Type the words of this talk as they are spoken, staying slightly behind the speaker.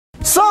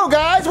So,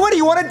 guys, what do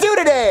you want to do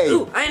today?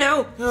 Ooh, I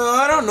know.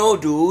 I don't know,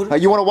 dude.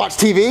 You want to watch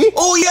TV?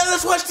 Oh, yeah,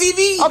 let's watch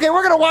TV. Okay,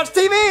 we're going to watch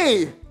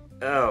TV.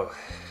 Oh,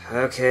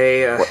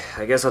 okay.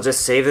 I guess I'll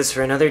just save this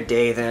for another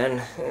day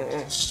then.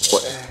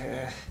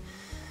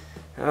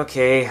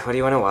 Okay, what do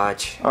you want to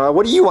watch?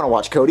 What do you want to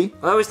watch, Cody?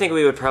 Well, I was thinking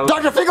we would probably...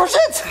 Dr.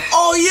 Finkelshit?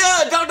 Oh,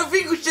 yeah, Dr.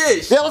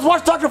 Finkelshit. Yeah, let's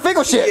watch Dr.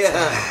 Finkelshit.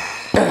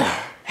 Yeah.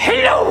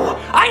 Hello,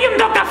 I am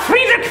Dr.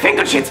 Friedrich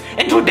Finkelschitz,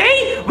 and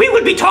today we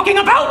will be talking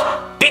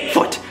about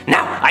Bigfoot.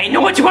 Now, I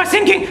know what you are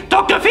thinking.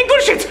 Dr.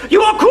 Finkelschitz,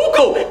 you are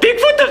cuckoo.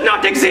 Bigfoot does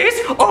not exist.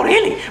 Oh,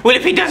 really? Well,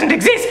 if he doesn't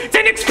exist,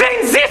 then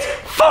explain this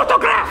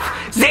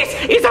photograph. This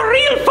is a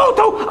real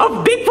photo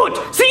of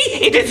Bigfoot. See,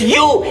 it is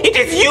you. It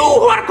is you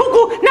who are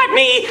cuckoo, not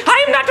me.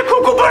 I am not a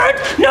cuckoo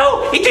bird.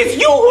 No, it is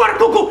you who are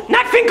cuckoo,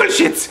 not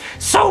Finkelschitz.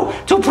 So,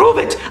 to prove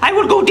it, I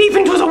will go deep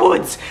into the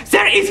woods.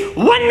 There is $1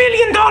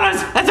 million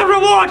as a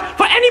reward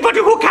for anybody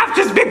who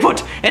captures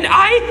Bigfoot, and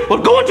I will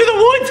go into the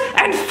woods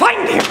and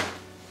find him.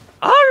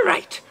 All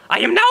right, I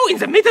am now in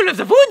the middle of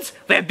the woods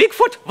where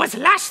Bigfoot was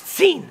last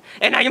seen,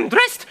 and I am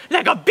dressed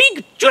like a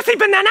big juicy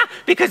banana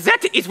because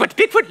that is what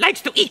Bigfoot likes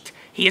to eat.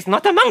 He is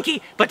not a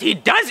monkey, but he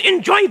does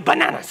enjoy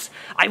bananas.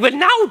 I will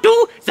now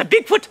do the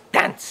Bigfoot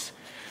dance.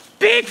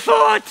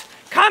 Bigfoot,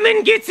 come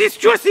and get this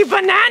juicy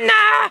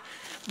banana.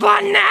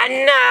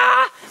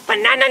 Banana,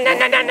 banana, na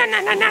na na na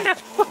na na na.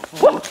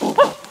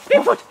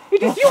 Bigfoot,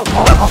 it is you.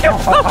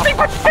 Oh,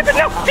 Bigfoot, Bigfoot,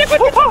 no,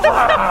 Bigfoot,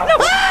 no.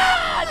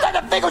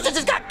 Dr. Finkelshit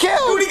just got killed.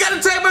 Dude, he got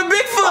attacked by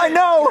Bigfoot. I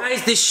know.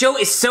 Guys, this show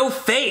is so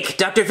fake.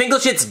 Dr.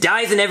 Finkelschitz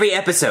dies in every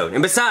episode.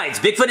 And besides,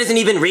 Bigfoot isn't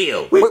even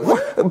real. Wait,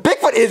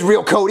 Bigfoot is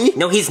real, Cody.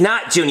 No, he's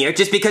not, Junior.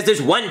 Just because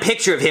there's one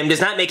picture of him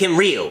does not make him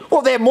real.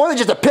 Well, they have more than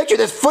just a picture.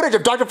 There's footage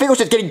of Dr.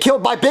 Finkelshit getting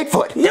killed by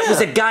Bigfoot. That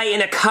was a guy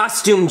in a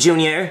costume,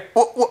 Junior.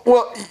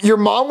 Well, your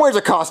mom wears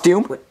a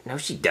costume. What? No,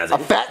 she doesn't.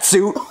 A fat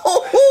suit.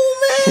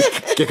 Oh,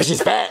 man. Because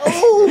she's fat.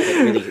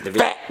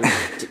 Fat.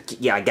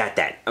 Yeah, I got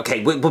that.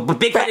 Okay, but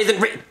Bigfoot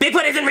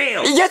isn't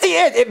real. Yes, he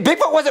is. If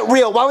Bigfoot wasn't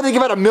real, why would they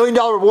give out $1 million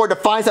reward to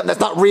find something that's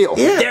not real?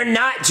 Yeah. They're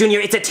not, Junior.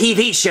 It's a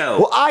TV show.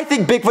 Well, I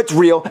think Bigfoot's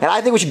real, and I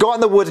think we should go out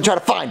in the woods and try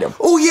to find him.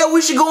 Oh, yeah,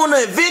 we should go on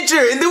an adventure,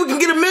 and then we can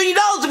get $1 million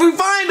if we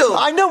find him.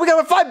 I know, we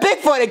gotta find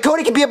Bigfoot, and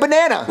Cody can be a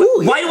banana. Ooh,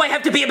 yeah. Why do I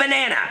have to be a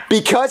banana?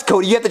 Because,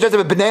 Cody, you have to dress up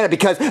as a banana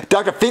because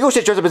Dr.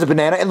 Finkelshit dressed up as a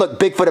banana, and look,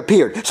 Bigfoot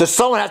appeared. So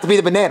someone has to be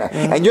the banana,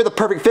 and you're the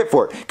perfect fit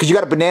for it, because you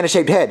got a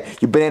banana-shaped head.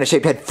 You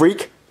banana-shaped head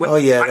freak. Oh,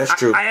 yeah, that's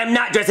true. I am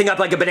not dressing up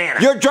like a banana.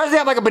 You're dressing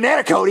up like a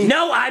banana, Cody.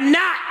 No, I'm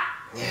not.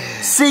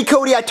 See,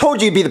 Cody, I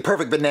told you you'd be the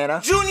perfect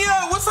banana. Junior,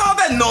 what's all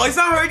that noise?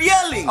 I heard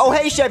yelling. Oh,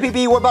 hey, Chef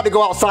PB, we're about to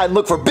go outside and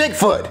look for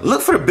Bigfoot.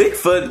 Look for the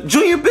Bigfoot?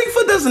 Junior,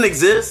 Bigfoot doesn't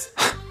exist.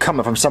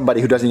 Coming from somebody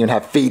who doesn't even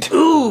have feet.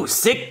 Ooh,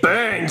 sick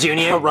burn,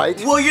 Junior. All right.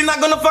 Well, you're not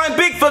gonna find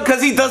Bigfoot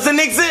because he doesn't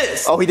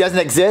exist. Oh, he doesn't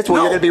exist? Well,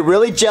 No. you're gonna be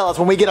really jealous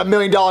when we get $1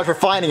 million for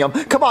finding him.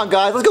 Come on,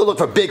 guys, let's go look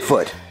for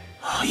Bigfoot.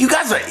 You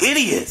guys are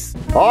idiots.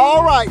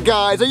 All right,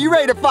 guys, are you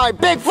ready to find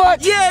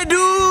Bigfoot? Yeah,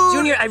 dude.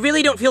 Junior, I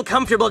really don't feel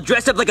comfortable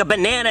dressed up like a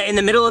banana in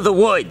the middle of the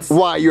woods.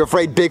 Why, you're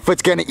afraid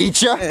Bigfoot's gonna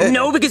eat you?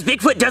 No, because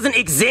Bigfoot doesn't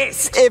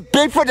exist. If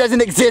Bigfoot doesn't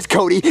exist,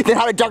 Cody, then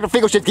how did Dr.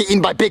 Finkelshit get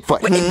eaten by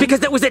Bigfoot? Because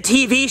that was a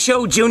TV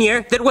show,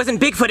 Junior. That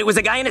wasn't Bigfoot, it was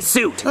a guy in a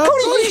suit.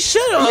 Cody,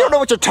 shut you don't know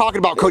what you're talking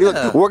about, Cody.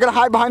 Look, we're gonna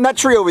hide behind that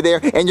tree over there,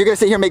 and you're gonna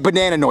sit here and make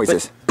banana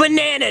noises.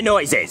 Banana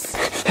noises.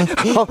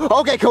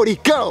 Okay, Cody,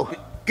 go.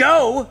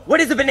 Go? What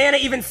does a banana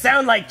even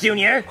sound like,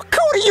 Junior?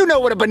 Cody, you know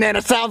what a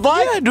banana sounds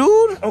like. Yeah,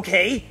 dude.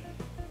 Okay.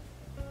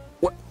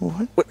 What?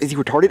 Is he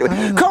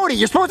retarded? Cody,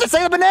 you're supposed to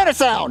say the banana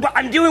sound. Well,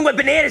 I'm doing what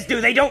bananas do,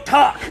 they don't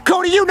talk.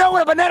 Cody, you know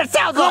what a banana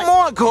sounds like. Come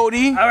on,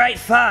 Cody. All right,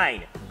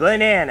 fine.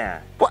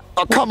 Banana. What?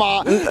 Oh, come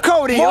on.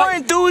 Cody. More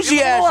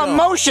enthusiasm. More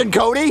emotion,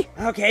 Cody.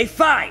 Okay,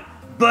 fine.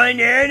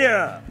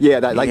 Banana. Yeah,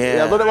 that like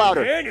a little bit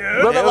louder. Banana. A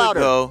little bit There we louder.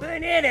 go.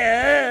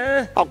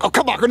 Banana. Oh,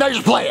 come on, now you're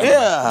just playing.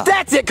 Yeah.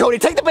 That's it, Cody.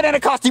 Take the banana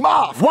costume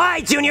off.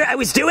 Why, Junior? I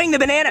was doing the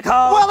banana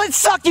call. Well, it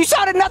sucked. You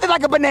sounded nothing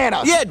like a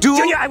banana. Yeah, dude.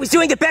 Junior, I was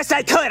doing the best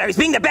I could. I was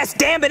being the best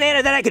damn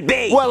banana that I could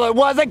be. Well, it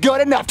wasn't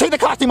good enough. Take the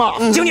costume off.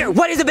 Junior,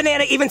 what is a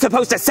banana even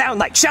supposed to sound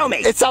like? Show me.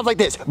 It sounds like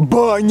this.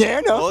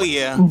 Banana. Oh,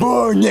 yeah.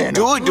 Banana.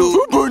 Do it,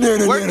 dude.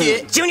 Banana. Work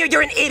it. Junior,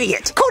 you're an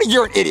idiot. Cody,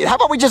 you're an idiot. How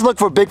about we just look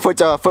for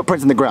Bigfoot's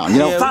footprints in the ground, you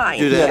know? Yeah, Fine.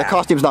 do that. Yeah, the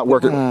costume's not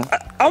working.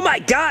 Oh my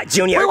God,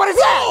 Junior. Wait, what is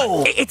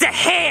that? It's a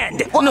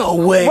hand. No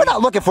way. We're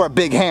not looking for a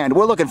big hand.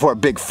 We're looking for a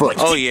big foot.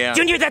 Oh, yeah.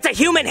 Junior, that's a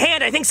human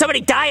hand. I think somebody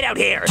died out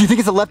here. Do you think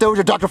it's the leftovers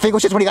of Dr.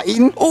 Finkelshit's when he got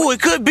eaten? Oh,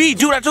 it could be.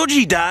 Dude, I told you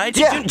he died.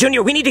 Yeah.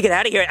 Junior, we need to get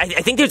out of here. I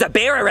think there's a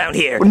bear around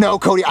here. No,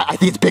 Cody, I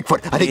think it's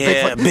Bigfoot. I think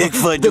Yeah,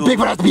 Bigfoot, The dude.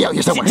 Bigfoot has to be out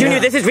here somewhere. Junior,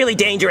 this is really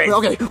dangerous.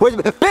 Okay, where's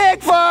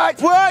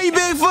Bigfoot? Where are you,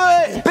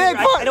 Bigfoot?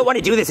 Bigfoot! I don't want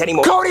to do this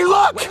anymore. Cody,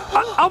 look!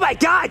 Oh my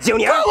God,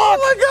 Junior. Look! Oh,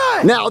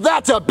 my God. Now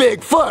that's a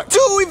Bigfoot!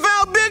 Dude, we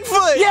found Bigfoot.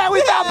 Bigfoot! Yeah,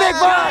 we found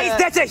Bigfoot! Guys,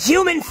 that's a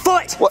human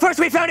foot! First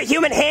we found a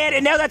human hand,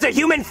 and now that's a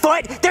human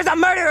foot! There's a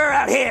murderer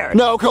out here!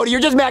 No, Cody, you're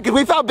just mad because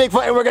we found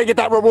Bigfoot and we're gonna get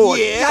that reward.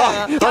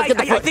 Yeah. Let's Guys, get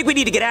the I foot. think we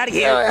need to get out of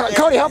here.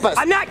 Cody, help us.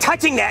 I'm not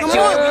touching that,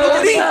 Junior.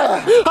 on, We need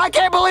to leave. I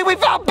can't believe we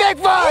found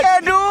Bigfoot! Yeah,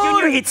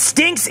 dude! Junior, it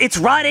stinks, it's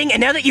rotting, and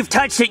now that you've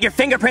touched it, your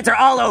fingerprints are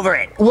all over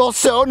it. Well,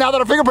 so now that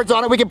our fingerprints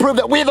on it, we can prove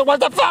that we're the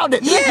ones that found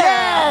it.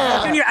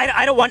 Yeah! Junior,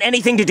 I don't want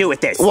anything to do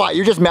with this. Why?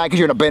 You're just mad because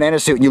you're in a banana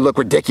suit and you look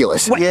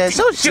ridiculous. What? Yeah,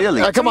 so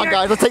silly. Come on,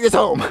 guys, let's take this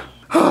home.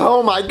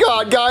 Oh my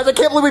God, guys, I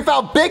can't believe we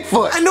found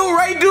Bigfoot. I know,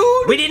 right,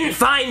 dude? We didn't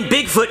find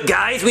Bigfoot,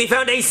 guys. We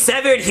found a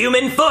severed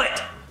human foot.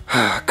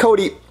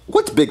 Cody,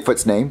 what's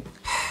Bigfoot's name?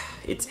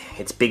 It's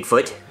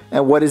Bigfoot.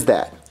 And what is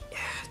that?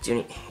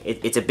 Junior,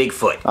 it's a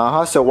Bigfoot.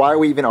 Uh-huh, so why are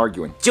we even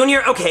arguing?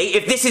 Junior, okay,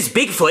 if this is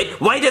Bigfoot,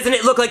 why doesn't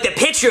it look like the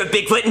picture of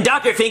Bigfoot in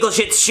Dr.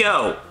 Finkelshit's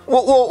show?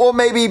 Well,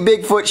 maybe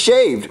Bigfoot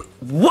shaved.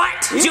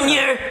 What,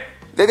 Junior?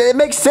 It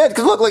makes sense,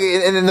 because look,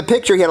 in the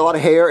picture he had a lot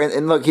of hair,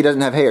 and look, he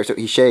doesn't have hair, so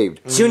he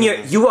shaved. Junior,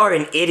 you are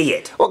an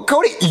idiot. Well,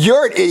 Cody,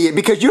 you're an idiot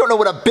because you don't know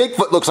what a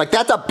Bigfoot looks like.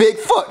 That's a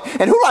Bigfoot.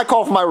 And who do I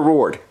call for my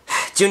reward?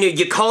 Junior,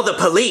 you call the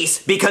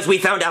police because we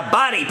found a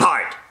body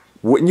part.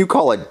 Wouldn't you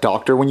call a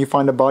doctor when you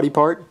find a body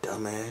part?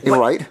 Dumbass. You're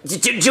right.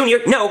 Junior,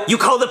 no, you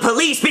call the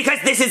police because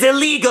this is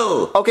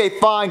illegal. Okay,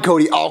 fine,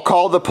 Cody, I'll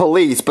call the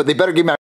police, but they better give me my